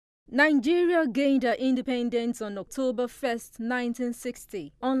Nigeria gained her independence on October 1st,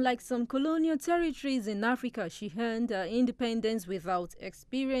 1960. Unlike some colonial territories in Africa, she earned her independence without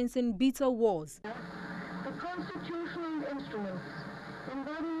experiencing bitter wars. The constitutional instruments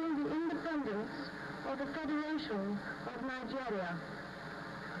embodying the independence of the Federation of Nigeria.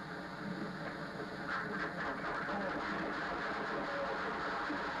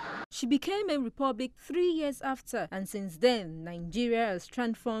 She became a republic 3 years after, and since then, Nigeria has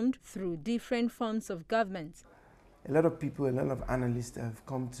transformed through different forms of government. A lot of people, a lot of analysts have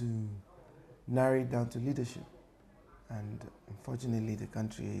come to narrow it down to leadership. And unfortunately, the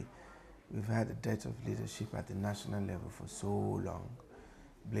country, we've had a dearth of leadership at the national level for so long.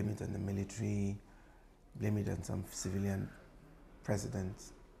 Blame it on the military, blame it on some civilian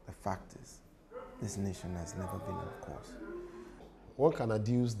presidents. The fact is, this nation has never been on course. One can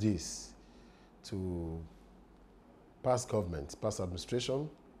adduce this to past government, past administration,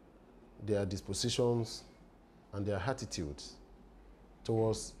 their dispositions and their attitudes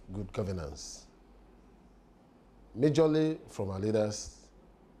towards good governance, majorly from our leaders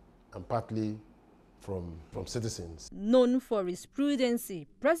and partly from citizens. Known for his prudency,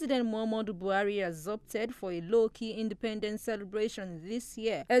 President Muhammadu Buhari has opted for a low-key independence celebration this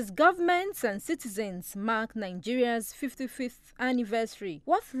year as governments and citizens mark Nigeria's 55th anniversary.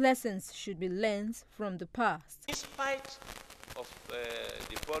 What lessons should be learned from the past? In spite of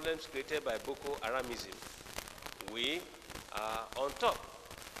the problems created by Boko Haramism, we are on top.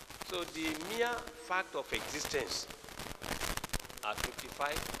 So the mere fact of existence at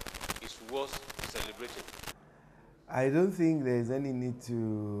 55 is worth celebrating. I don't think there's any need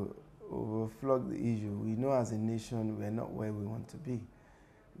to overflog the issue. We know as a nation we're not where we want to be.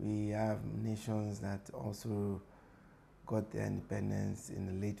 We have nations that also got their independence in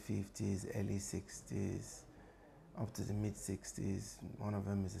the late 50s, early 60s, up to the mid 60s. One of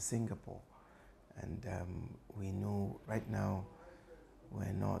them is Singapore. And we know right now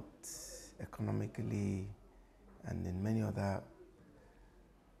we're not economically and in many other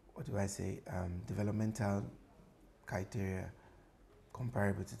developmental criteria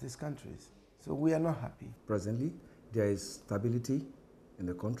comparable to these countries. So we are not happy. Presently, there is stability in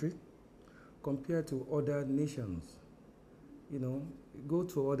the country compared to other nations. You know, go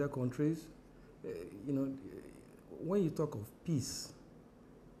to other countries, you know, when you talk of peace,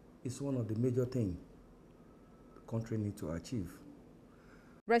 it's one of the major things the country needs to achieve.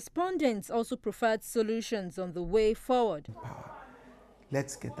 Respondents also preferred solutions on the way forward. Power.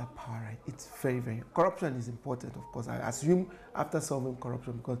 Let's get that power right. It's very, very... Corruption is important, of course. I assume after solving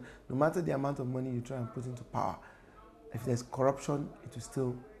corruption, because no matter the amount of money you try and put into power, if there's corruption, it will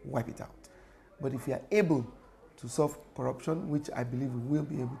still wipe it out. But if you are able to solve corruption, which I believe we will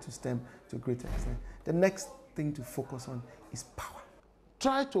be able to stem to a greater extent, the next thing to focus on is power.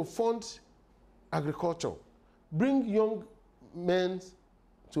 Try to fund agriculture. Bring young men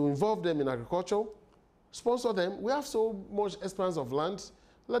to involve them in agriculture. Sponsor them. We have so much expanse of land.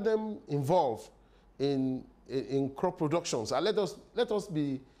 Let them involve in crop productions. And let us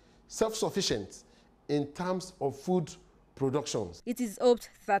be self-sufficient in terms of food productions. It is hoped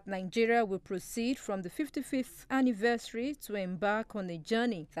that Nigeria will proceed from the 55th anniversary to embark on a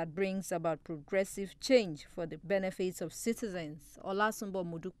journey that brings about progressive change for the benefits of citizens. Sumbo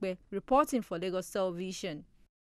reporting for Lagos Television.